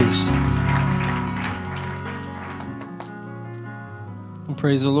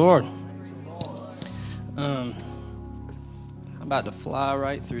Praise the Lord. I'm about to fly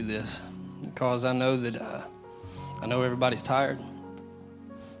right through this because I know that I know everybody's tired.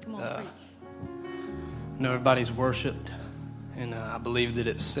 I know everybody's worshipped, and I believe that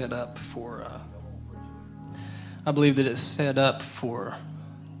it's set up for.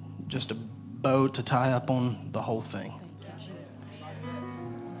 Just a bow to tie up on the whole thing.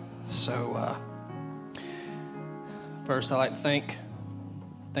 So first, I like to thank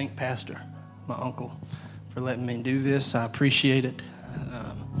Pastor, my uncle, for letting me do this. I appreciate it.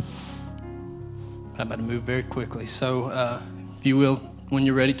 I'm about to move very quickly. So if you will, when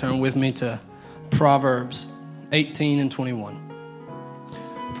you're ready, turn with me to Proverbs 18 and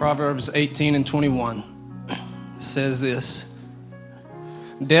 21. Proverbs 18 and 21 says this: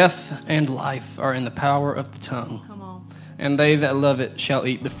 Death and life are in the power of the tongue, and they that love it shall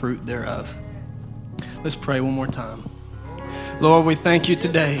eat the fruit thereof. Let's pray one more time. Lord, we thank you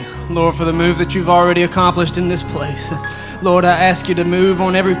today, Lord, for the move that you've already accomplished in this place. Lord, I ask you to move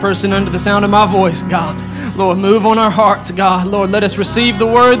on every person under the sound of my voice, God. Lord, move on our hearts, God. Lord, let us receive the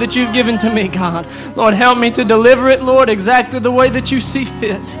word that you've given to me, God. Lord, help me to deliver it, Lord, exactly the way that you see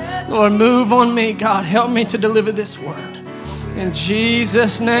fit. Lord, move on me, God. Help me to deliver this word. In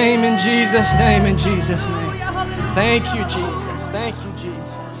Jesus' name, in Jesus' name, in Jesus' name. Thank you, Jesus. Thank you,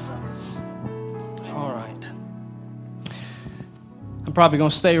 Jesus. All right. I'm probably going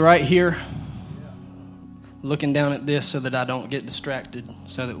to stay right here looking down at this so that I don't get distracted,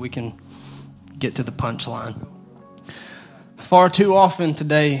 so that we can get to the punchline. Far too often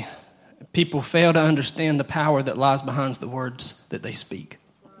today, people fail to understand the power that lies behind the words that they speak.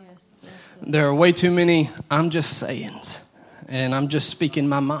 There are way too many I'm just sayings, and I'm just speaking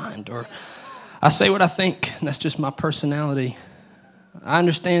my mind, or I say what I think, and that's just my personality. I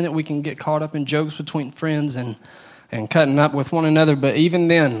understand that we can get caught up in jokes between friends and cutting up with one another, but even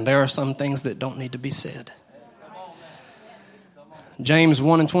then, there are some things that don't need to be said. James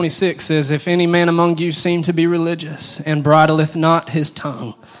 1 and 26 says, If any man among you seem to be religious, and bridleth not his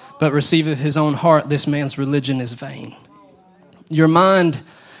tongue, but receiveth his own heart, this man's religion is vain. Your mind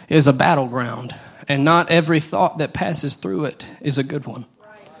is a battleground, and not every thought that passes through it is a good one.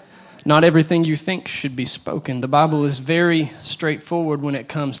 Not everything you think should be spoken. The Bible is very straightforward when it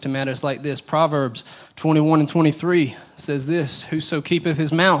comes to matters like this. Proverbs 21 and 23 says this: Whoso keepeth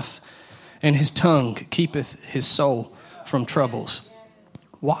his mouth and his tongue keepeth his soul from troubles.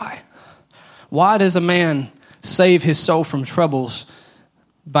 Why? Why does a man save his soul from troubles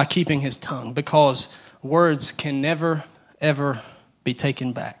by keeping his tongue? Because words can never, ever be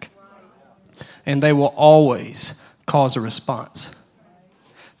taken back. And they will always cause a response.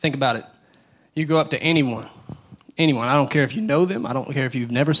 Think about it. You go up to anyone. I don't care if you know them. I don't care if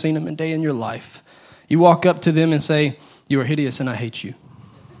you've never seen them a day in your life. You walk up to them and say, You are hideous and I hate you.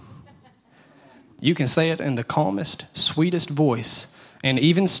 You can say it in the calmest, sweetest voice, and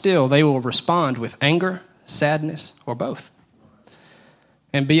even still they will respond with anger, sadness, or both,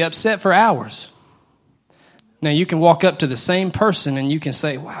 and be upset for hours. Now, you can walk up to the same person and you can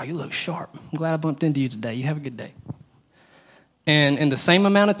say, Wow, you look sharp. I'm glad I bumped into you today. You have a good day. And in the same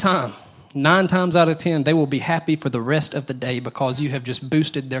amount of time, 9 times out of 10, they will be happy for the rest of the day because you have just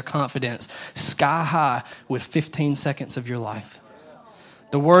boosted their confidence sky high with 15 seconds of your life.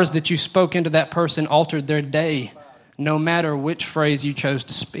 The words that you spoke into that person altered their day, no matter which phrase you chose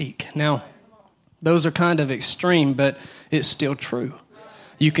to speak. Now, those are kind of extreme, but it's still true.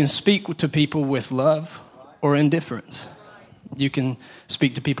 You can speak to people with love or indifference. You can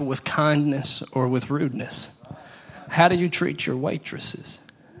speak to people with kindness or with rudeness. How do you treat your waitresses,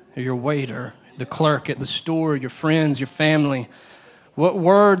 or your waiter, the clerk at the store, your friends, your family? What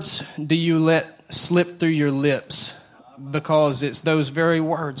words do you let slip through your lips? Because it's those very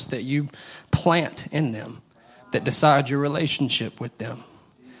words that you plant in them that decide your relationship with them.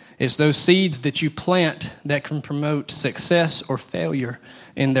 It's those seeds that you plant that can promote success or failure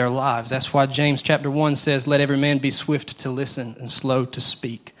in their lives. That's why James chapter 1 says, Let every man be swift to listen and slow to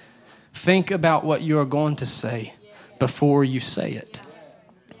speak. Think about what you are going to say before you say it.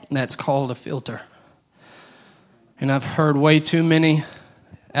 And that's called a filter. And I've heard way too many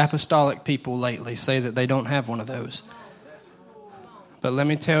apostolic people lately say that they don't have one of those. But let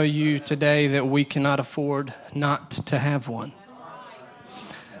me tell you today that we cannot afford not to have one.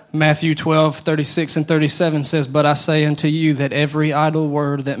 Matthew 12, 36 and 37 says, But I say unto you that every idle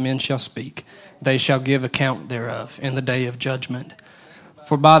word that men shall speak, they shall give account thereof in the day of judgment.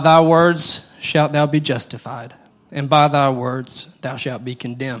 For by thy words shalt thou be justified, and by thy words thou shalt be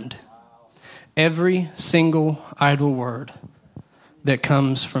condemned. Every single idle word that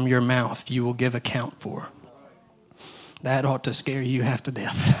comes from your mouth, you will give account for. That ought to scare you half to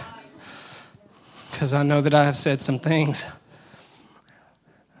death. Because I know that I have said some things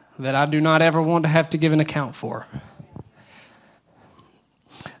that I do not ever want to have to give an account for.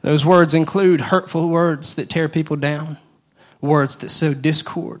 Those words include hurtful words that tear people down, words that sow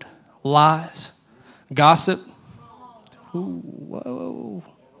discord, lies, gossip. Ooh, whoa.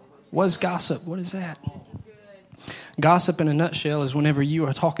 What's gossip? What is that? Gossip in a nutshell is whenever you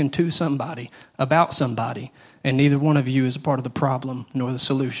are talking to somebody about somebody and neither one of you is a part of the problem nor the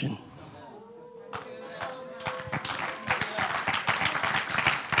solution.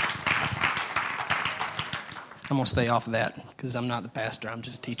 I'm going to stay off of that because I'm not the pastor. I'm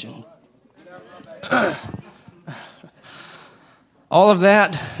just teaching. All of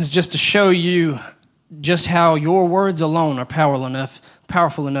that is just to show you just how your words alone are powerful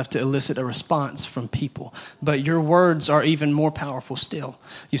enough to elicit a response from people. But your words are even more powerful still.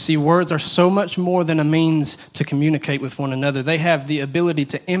 You see, words are so much more than a means to communicate with one another. They have the ability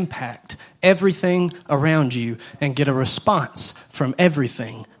to impact everything around you and get a response from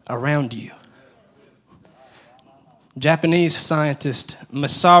everything around you. Japanese scientist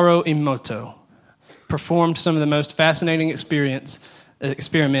Masaru Emoto performed some of the most fascinating experiments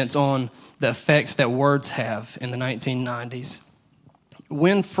on the effects that words have in the 1990s.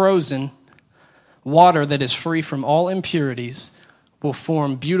 When frozen, water that is free from all impurities will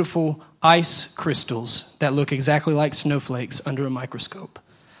form beautiful ice crystals that look exactly like snowflakes under a microscope.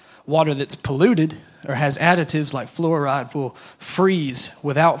 Water that's polluted or has additives like fluoride will freeze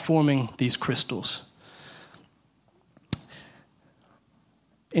without forming these crystals.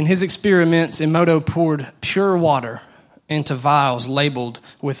 In his experiments, Emoto poured pure water into vials labeled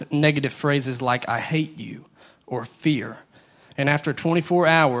with negative phrases like, "I hate you," or "fear." And after 24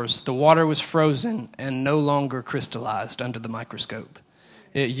 hours, the water was frozen and no longer crystallized under the microscope.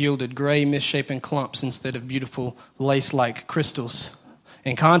 It yielded gray, misshapen clumps instead of beautiful lace-like crystals.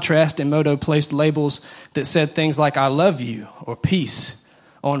 In contrast, Emoto placed labels that said things like, "I love you," or "peace,"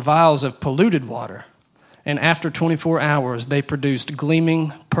 on vials of polluted water. And after 24 hours, they produced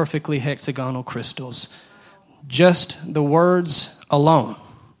gleaming, perfectly hexagonal crystals. Just the words alone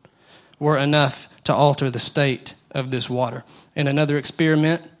were enough to alter the state of this water. In another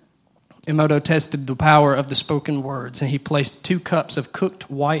experiment, Emoto tested the power of the spoken words, and he placed 2 cups of cooked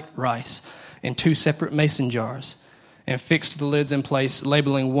white rice in 2 separate mason jars and fixed the lids in place,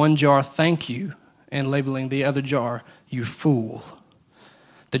 labeling one jar, "Thank you," and labeling the other jar, "You fool."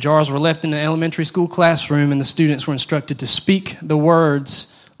 The jars were left in an elementary school classroom, and the students were instructed to speak the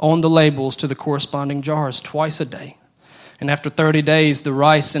words on the labels to the corresponding jars twice a day. And after 30 days, the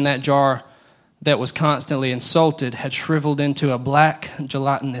rice in that jar that was constantly insulted had shriveled into a black,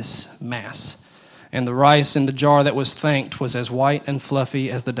 gelatinous mass. And the rice in the jar that was thanked was as white and fluffy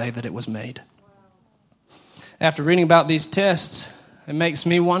as the day that it was made. After reading about these tests, it makes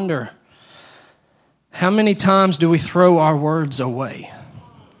me wonder, how many times do we throw our words away?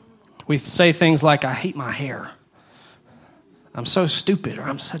 We say things like, "I hate my hair," "I'm so stupid," or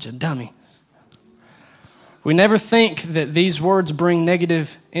 "I'm such a dummy." We never think that these words bring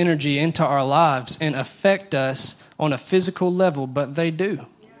negative energy into our lives and affect us on a physical level, but they do.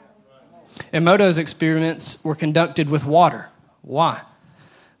 Emoto's experiments were conducted with water. Why?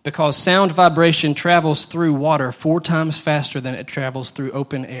 Because sound vibration travels through water 4 times faster than it travels through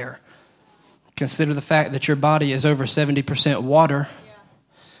open air. Consider the fact that your body is over 70% water,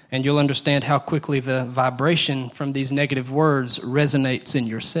 and you'll understand how quickly the vibration from these negative words resonates in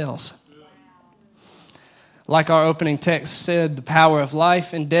your cells. Like our opening text said, the power of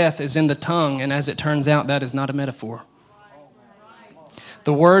life and death is in the tongue, and as it turns out, that is not a metaphor.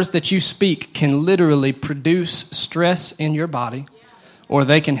 The words that you speak can literally produce stress in your body, or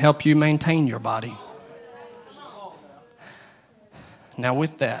they can help you maintain your body. Now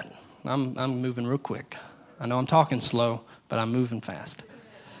with that, I'm moving real quick. I know I'm talking slow, but I'm moving fast.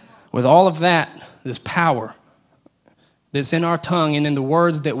 With all of that, this power that's in our tongue and in the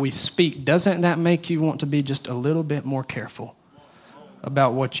words that we speak, doesn't that make you want to be just a little bit more careful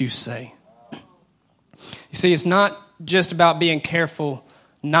about what you say? You see, it's not just about being careful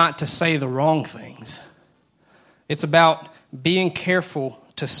not to say the wrong things. It's about being careful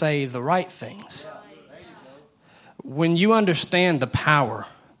to say the right things. When you understand the power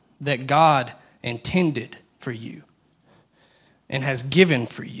that God intended for you and has given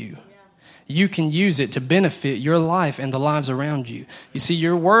for you, you can use it to benefit your life and the lives around you. You see,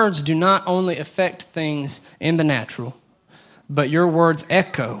 your words do not only affect things in the natural, but your words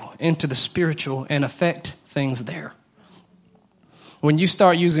echo into the spiritual and affect things there. When you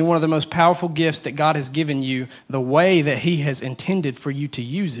start using one of the most powerful gifts that God has given you, the way that He has intended for you to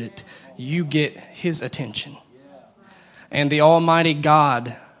use it, you get His attention. and the Almighty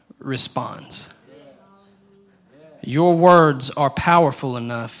God responds. Your words are powerful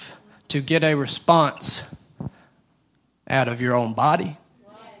enough to get a response out of your own body.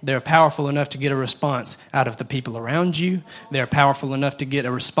 They're powerful enough to get a response out of the people around you. They're powerful enough to get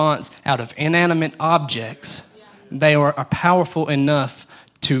a response out of inanimate objects. They are powerful enough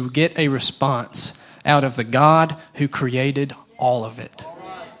to get a response out of the God who created all of it.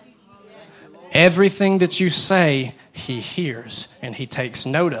 Everything that you say, he hears and he takes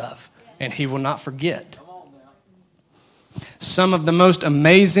note of, and he will not forget. Some of the most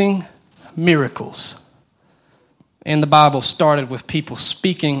amazing miracles in the Bible started with people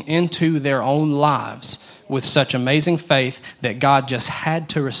speaking into their own lives with such amazing faith that God just had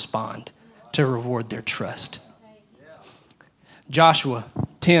to respond to reward their trust. Joshua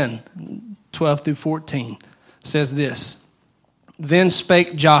 10:12-14 says this. Then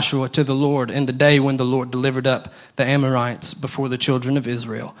spake Joshua to the Lord in the day when the Lord delivered up the Amorites before the children of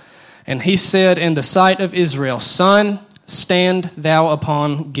Israel. And he said in the sight of Israel, Sun, stand thou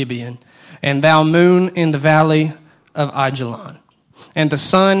upon Gibeon, and thou moon in the valley of Ajalon. And the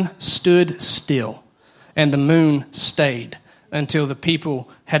sun stood still, and the moon stayed, until the people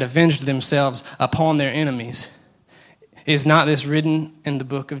had avenged themselves upon their enemies. Is not this written in the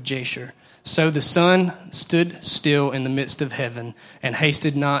book of Jasher? So the sun stood still in the midst of heaven, and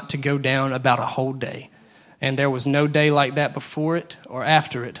hasted not to go down about a whole day. And there was no day like that before it or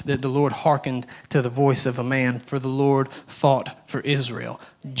after it, that the Lord hearkened to the voice of a man, for the Lord fought for Israel.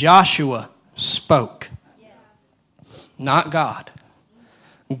 Joshua spoke, not God.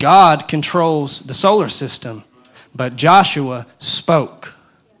 God controls the solar system, but Joshua spoke.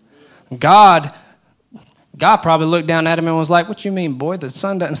 God probably looked down at him and was like, what you mean, boy? The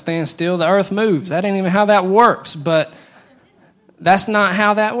sun doesn't stand still. The earth moves. That ain't even how that works. But that's not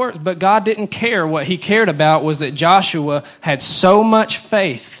how that works. But God didn't care. What he cared about was that Joshua had so much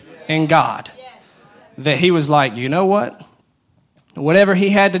faith in God that he was like, you know what? Whatever he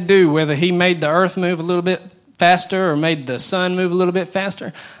had to do, whether he made the earth move a little bit faster or made the sun move a little bit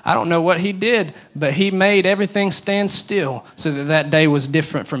faster, I don't know what he did, but he made everything stand still so that that day was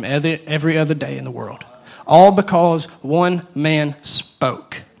different from every other day in the world. All because one man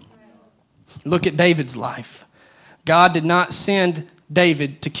spoke. Look at David's life. God did not send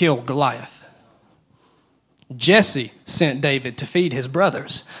David to kill Goliath. Jesse sent David to feed his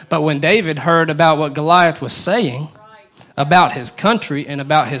brothers. But when David heard about what Goliath was saying about his country and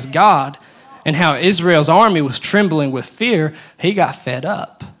about his God and how Israel's army was trembling with fear, he got fed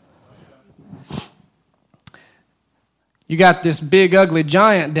up. You got this big, ugly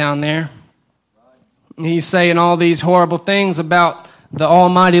giant down there. He's saying all these horrible things about the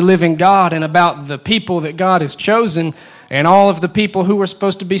almighty living God and about the people that God has chosen, and all of the people who were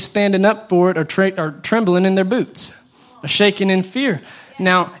supposed to be standing up for it are trembling in their boots, are shaking in fear.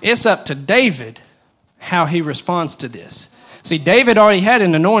 Now, it's up to David how he responds to this. See, David already had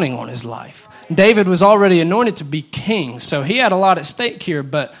an anointing on his life. David was already anointed to be king, so he had a lot at stake here,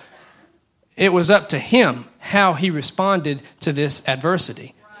 but it was up to him how he responded to this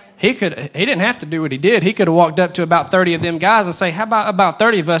adversity. He didn't have to do what he did. He could have walked up to about 30 of them guys and say, how about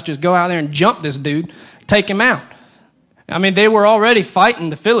 30 of us just go out there and jump this dude, take him out. I mean, they were already fighting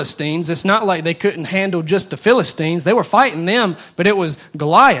the Philistines. It's not like they couldn't handle just the Philistines. They were fighting them, but it was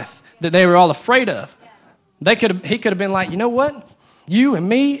Goliath that they were all afraid of. He could have been like, you know what? You and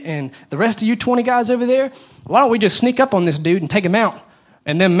me and the rest of you 20 guys over there, why don't we just sneak up on this dude and take him out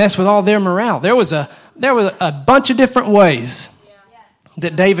and then mess with all their morale? There was a bunch of different ways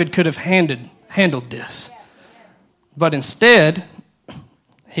that David could have handled this. But instead,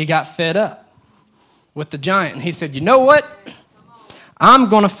 he got fed up with the giant. And he said, you know what? I'm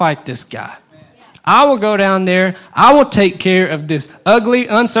going to fight this guy. I will go down there. I will take care of this ugly,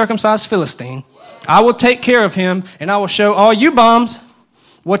 uncircumcised Philistine. I will take care of him, and I will show all you bums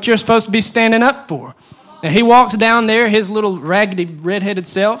what you're supposed to be standing up for. And he walks down there, his little raggedy, red-headed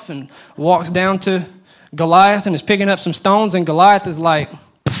self, and walks down to Goliath and is picking up some stones, and Goliath is like,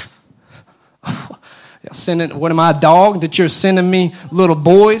 what am I, a dog that you're sending me little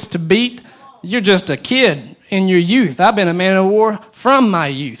boys to beat? You're just a kid in your youth. I've been a man of war from my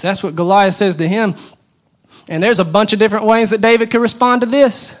youth. That's what Goliath says to him. And there's a bunch of different ways that David could respond to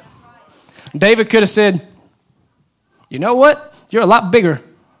this. David could have said, you know what? You're a lot bigger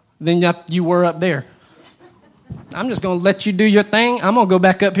than you were up there. I'm just going to let you do your thing. I'm going to go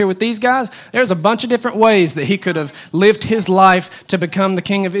back up here with these guys. There's a bunch of different ways that he could have lived his life to become the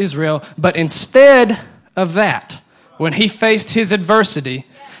king of Israel. But instead of that, when he faced his adversity,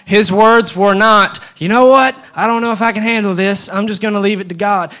 His words were not, you know what? I don't know if I can handle this. I'm just going to leave it to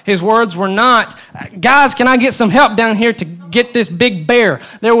God. His words were not, guys, can I get some help down here to get this big bear?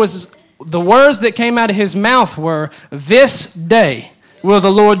 The words that came out of his mouth were, this day will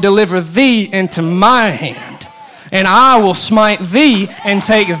the Lord deliver thee into my hand, and I will smite thee and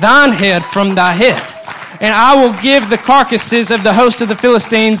take thine head from thy head. And I will give the carcasses of the host of the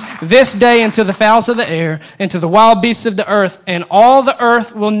Philistines this day unto the fowls of the air, and to the wild beasts of the earth, and all the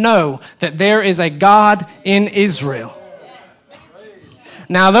earth will know that there is a God in Israel.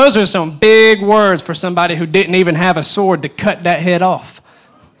 Now, those are some big words for somebody who didn't even have a sword to cut that head off.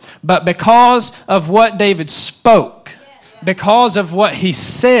 But because of what David spoke, because of what he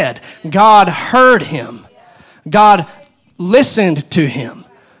said, God heard him. God listened to him.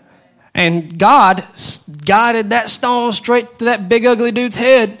 And God guided that stone straight to that big ugly dude's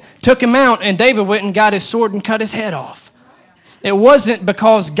head, took him out, and David went and got his sword and cut his head off. It wasn't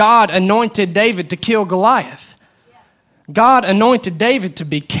because God anointed David to kill Goliath. God anointed David to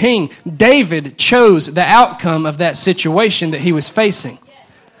be king. David chose the outcome of that situation that he was facing.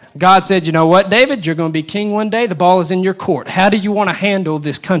 God said, you know what, David, you're going to be king one day. The ball is in your court. How do you want to handle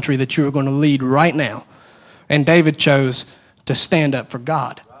this country that you are going to lead right now? And David chose to stand up for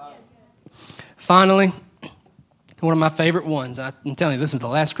God. Finally, one of my favorite ones. I'm telling you, this is the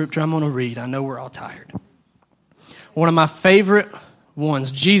last scripture I'm going to read. I know we're all tired. One of my favorite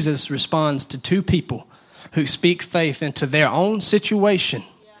ones, Jesus responds to two people who speak faith into their own situation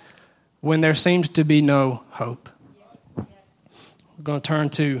when there seems to be no hope. We're going to turn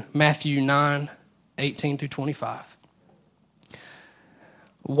to Matthew 9:18 through 25.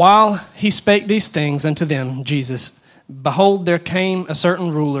 While he spake these things unto them, Jesus, behold, there came a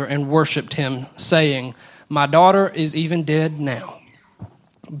certain ruler and worshipped him, saying, my daughter is even dead now.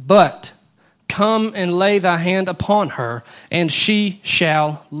 But come and lay thy hand upon her, and she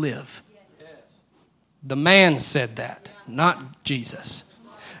shall live. The man said that, not Jesus.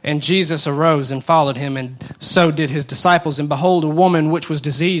 And Jesus arose and followed him, and so did his disciples. And behold, a woman which was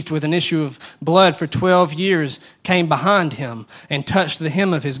diseased with an issue of blood for 12 years came behind him and touched the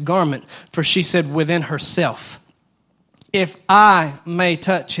hem of his garment. For she said within herself, if I may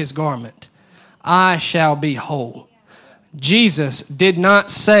touch his garment, I shall be whole. Jesus did not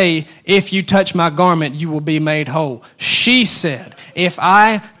say, if you touch my garment, you will be made whole. She said, if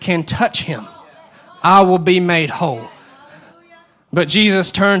I can touch him, I will be made whole. But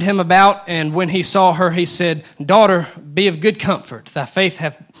Jesus turned him about, and when he saw her, he said, daughter, be of good comfort. Thy faith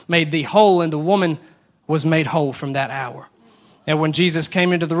hath made thee whole. And the woman was made whole from that hour. And when Jesus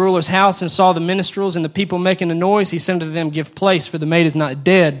came into the ruler's house and saw the minstrels and the people making a noise, he said unto them, give place, for the maid is not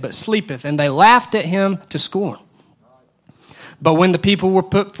dead, but sleepeth. And they laughed at him to scorn. But when the people were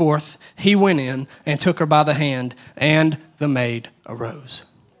put forth, he went in and took her by the hand, and the maid arose.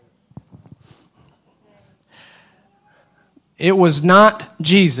 It was not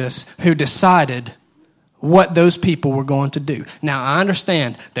Jesus who decided what those people were going to do. Now, I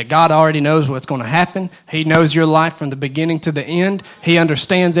understand that God already knows what's going to happen. He knows your life from the beginning to the end. He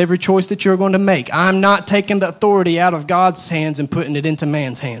understands every choice that you're going to make. I'm not taking the authority out of God's hands and putting it into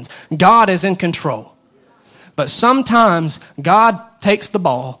man's hands. God is in control. But sometimes God takes the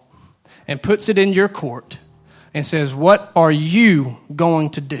ball and puts it in your court and says, what are you going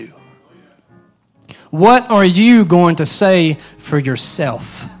to do? What are you going to say for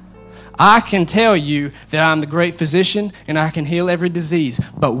yourself? I can tell you that I'm the great physician and I can heal every disease.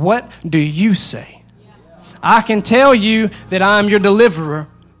 But what do you say? I can tell you that I'm your deliverer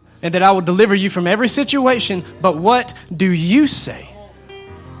and that I will deliver you from every situation. But what do you say?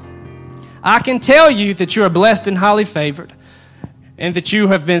 I can tell you that you are blessed and highly favored, and that you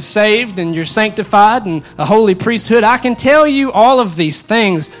have been saved and you're sanctified and a holy priesthood. I can tell you all of these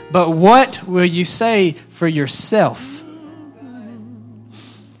things, but what will you say for yourself?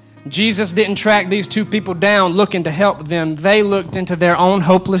 Jesus didn't track these two people down looking to help them. They looked into their own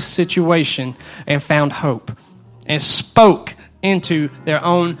hopeless situation and found hope and spoke into their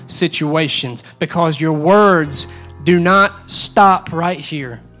own situations, because your words do not stop right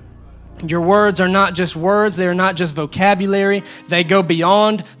here. Your words are not just words. They are not just vocabulary. They go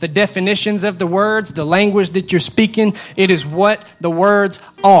beyond the definitions of the words, the language that you're speaking. It is what the words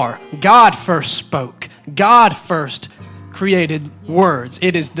are. God first spoke. God first created words.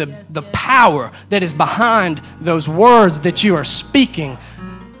 It is the power that is behind those words that you are speaking.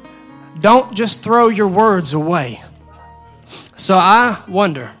 Don't just throw your words away. So I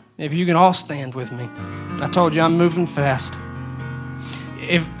wonder if you can all stand with me. I told you I'm moving fast.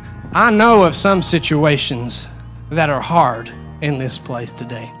 If I know of some situations that are hard in this place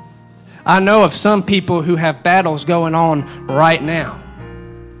today. I know of some people who have battles going on right now.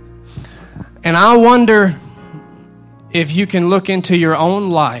 And I wonder if you can look into your own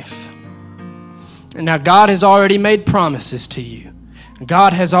life. And now God has already made promises to you.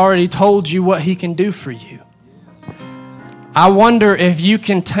 God has already told you what He can do for you. I wonder if you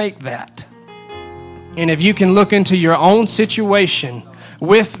can take that and if you can look into your own situation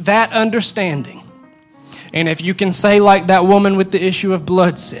with that understanding. And if you can say like that woman with the issue of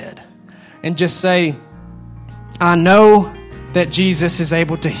blood said, and just say, I know that Jesus is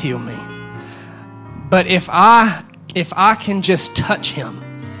able to heal me. But if I can just touch Him,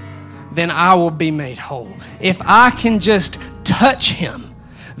 then I will be made whole. If I can just touch Him,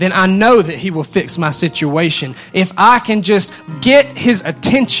 then I know that He will fix my situation. If I can just get His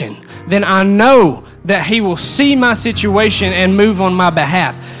attention, then I know that He will see my situation and move on my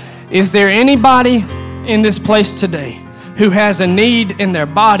behalf. Is there anybody in this place today who has a need in their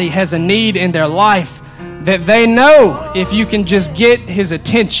body, has a need in their life, that they know if you can just get His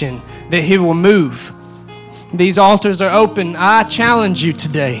attention, that He will move? These altars are open. I challenge you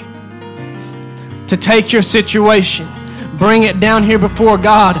today to take your situation, bring it down here before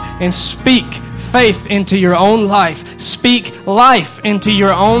God, and speak faith into your own life. Speak life into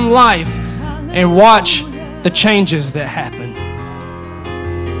your own life, and watch the changes that happen.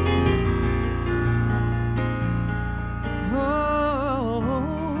 Oh,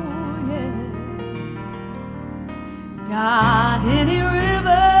 yeah. God, any rivers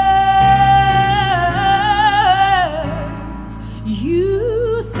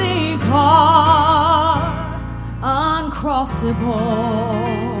you think are uncrossable.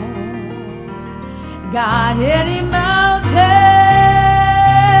 God, any mountains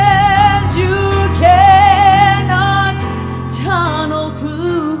you cannot tunnel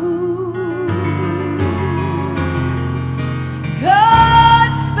through.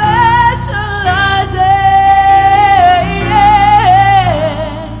 God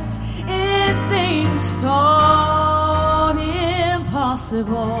specializes in things thought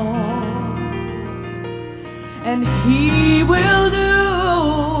impossible, and He will do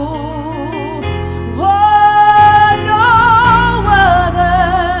what no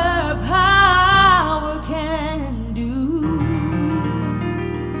other power can do.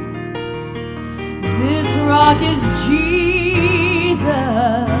 This rock is Jesus,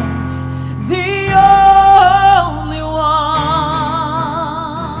 the only one.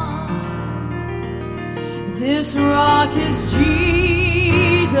 This rock is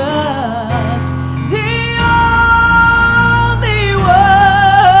Jesus, the only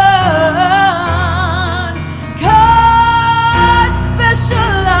one. God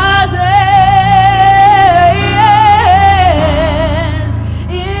specializes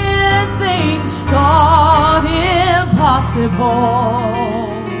in things thought impossible,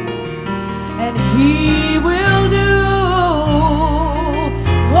 and He will do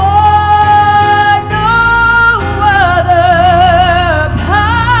what no other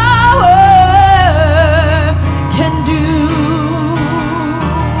power can do.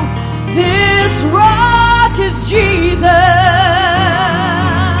 This rock is Jesus,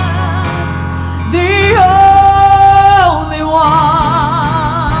 the only one.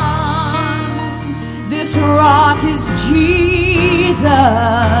 This rock is Jesus, the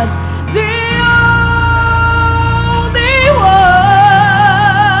only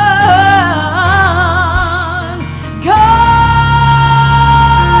one.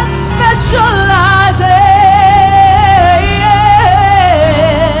 God specializes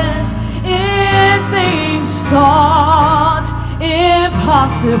in things thought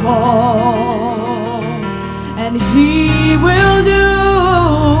impossible, and He will do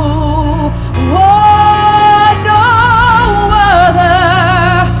what no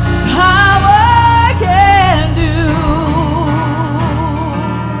other power can do.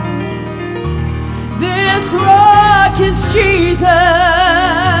 This rock is Jesus,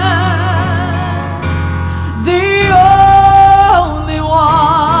 the only one.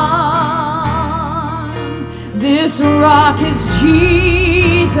 This rock is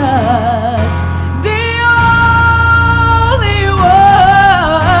Jesus, the only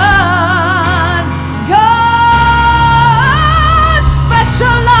one. God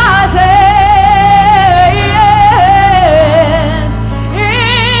specializes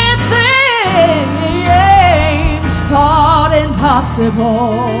in things thought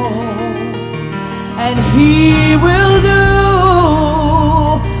impossible, and He will do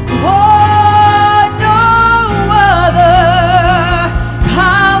what no other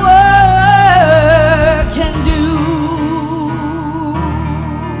power can do.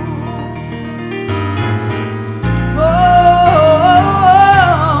 Oh,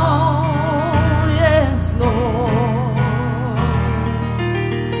 yes, Lord.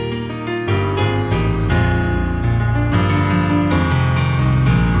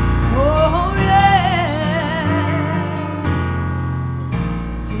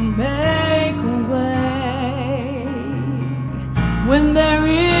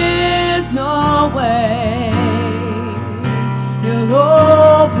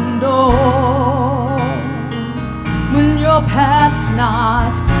 path's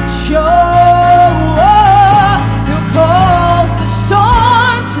not sure. He'll cause the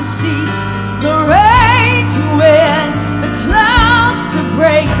storm to cease, the rain to end, the clouds to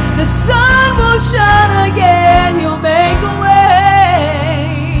break, the sun will shine again. He'll make a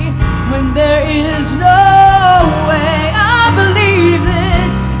way when there is no way. I believe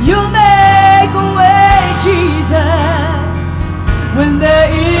that you'll make a way, Jesus, when there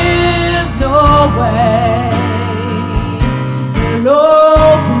is no way. You'll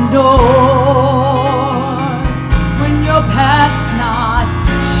open doors when your path's not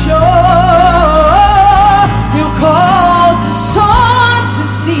sure. You'll cause the storm to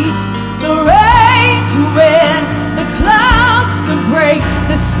cease, the rain to end, the clouds to break,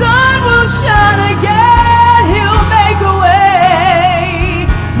 the sun will shine again. He'll make a way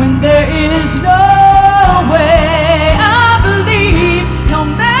when there is no way. I believe he'll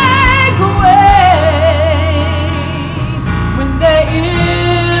make a way when there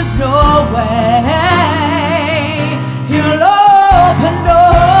is no way. He'll open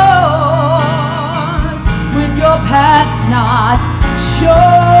doors when your path's not sure.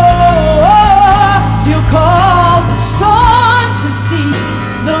 He'll cause the storm to cease,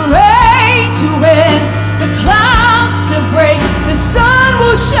 the rain to end, the clouds to break, the sun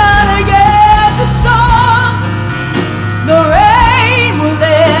will shine again. The storm will cease, the rain will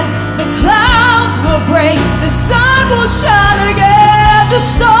end, the clouds will break, the sun will shine again. The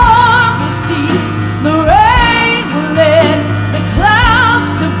storm will cease, the rain will end, the clouds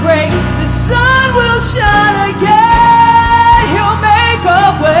to break, the sun will shine again. He'll make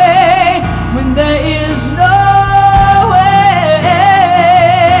a way when there is no way.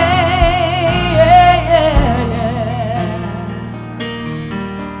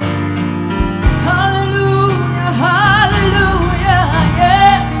 Hallelujah, hallelujah,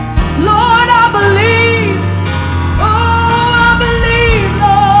 yes. Lord, I believe. Oh, I believe,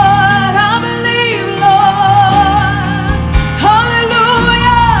 Lord. I believe, Lord.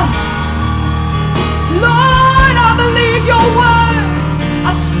 Hallelujah. Lord, I believe your word.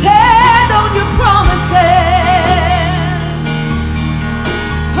 I stand on your promises.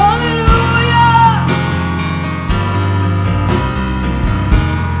 Hallelujah.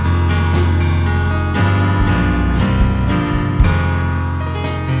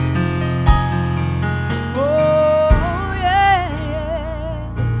 Oh, yeah,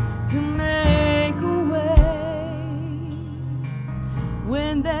 yeah. You make a way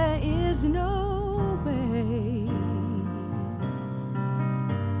when there is no way.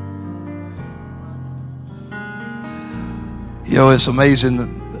 You know, it's amazing, that,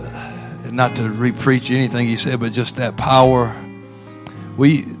 not to re-preach anything he said, but just that power.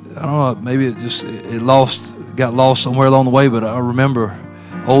 I don't know, maybe it got lost somewhere along the way, but I remember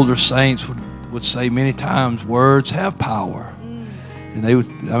older saints would say many times, words have power. And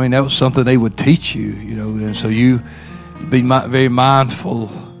that was something they would teach you, you know, and so you'd be very mindful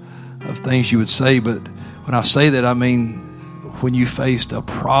of things you would say. But when I say that, I mean, when you faced a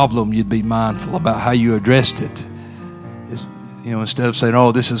problem, you'd be mindful about how you addressed it. You know, instead of saying,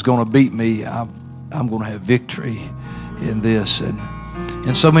 "Oh, this is going to beat me," I'm going to have victory in this. And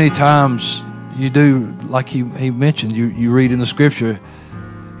so many times you do, like he mentioned, you read in the scripture,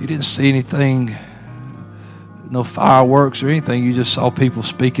 you didn't see anything, no fireworks or anything. You just saw people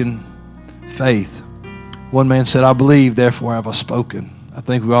speaking faith. One man said, "I believe, therefore have I spoken." I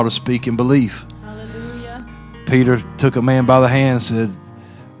think we ought to speak in belief. Hallelujah. Peter took a man by the hand and said,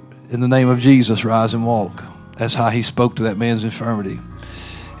 "In the name of Jesus, rise and walk." That's how he spoke to that man's infirmity.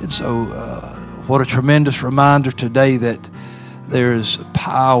 And so what a tremendous reminder today that there is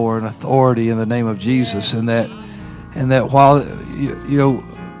power and authority in the name of Jesus, and that while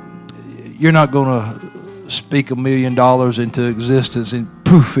you're not going to speak $1 million into existence and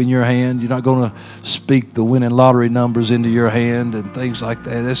poof in your hand. You're not going to speak the winning lottery numbers into your hand and things like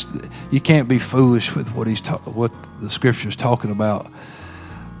that. You can't be foolish with what the Scripture's talking about.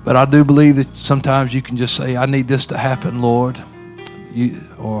 But I do believe that sometimes you can just say, "I need this to happen, Lord,"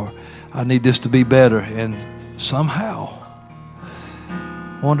 or "I need this to be better," and somehow,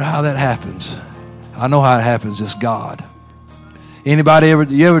 wonder how that happens. I know how it happens. It's God. Anybody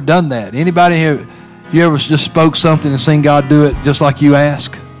you ever done that? Anybody here? You ever just spoke something and seen God do it just like you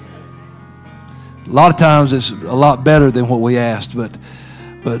asked? A lot of times it's a lot better than what we asked, but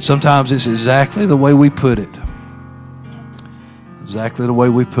sometimes it's exactly the way we put it. Exactly the way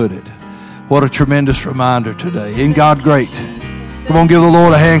we put it. What a tremendous reminder today. Isn't God great? Come on, give the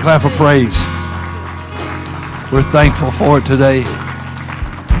Lord a hand clap of praise. We're thankful for it today.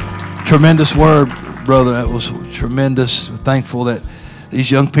 Tremendous word, brother. That was tremendous. We're thankful that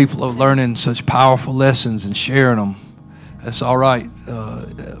these young people are learning such powerful lessons and sharing them. It's all right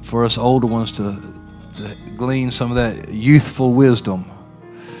for us older ones to glean some of that youthful wisdom.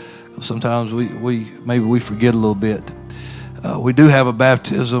 Sometimes we forget a little bit. We do have a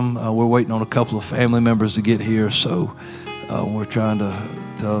baptism. We're waiting on a couple of family members to get here, so we're trying to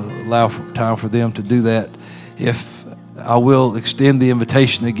allow time for them to do that. If I will extend the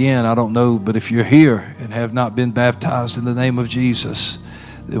invitation again, I don't know, but if you're here and have not been baptized in the name of Jesus,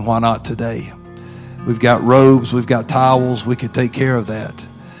 then why not today? We've got robes, we've got towels, we can take care of that.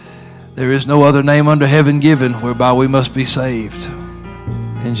 There is no other name under heaven given whereby we must be saved.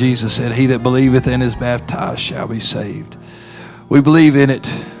 And Jesus said, he that believeth and is baptized shall be saved. We believe in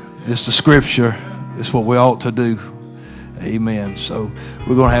it. It's the scripture. It's what we ought to do. Amen. So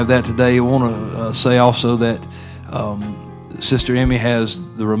we're going to have that today. I want to say also that Sister Emmy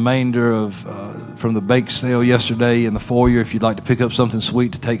has the remainder of from the bake sale yesterday in the foyer. If you'd like to pick up something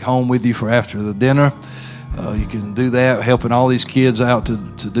sweet to take home with you for after the dinner, you can do that, helping all these kids out to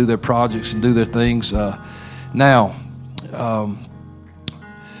do their projects and do their things. Now,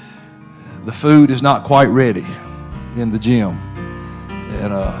 the food is not quite ready in the gym.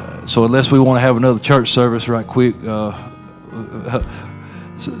 And so unless we want to have another church service right quick,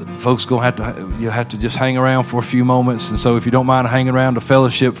 folks you'll have to just hang around for a few moments. And so if you don't mind hanging around to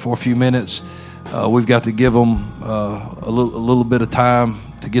fellowship for a few minutes, we've got to give them a little bit of time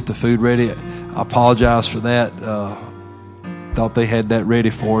to get the food ready. I apologize for that. Thought they had that ready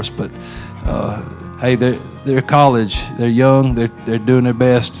for us, but hey, they're college, they're young, they're doing their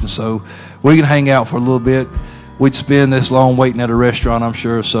best, and so we can hang out for a little bit. We'd spend this long waiting at a restaurant, I'm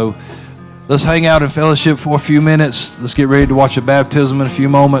sure. So let's hang out and fellowship for a few minutes. Let's get ready to watch a baptism in a few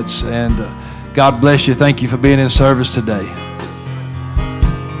moments. And God bless you. Thank you for being in service today.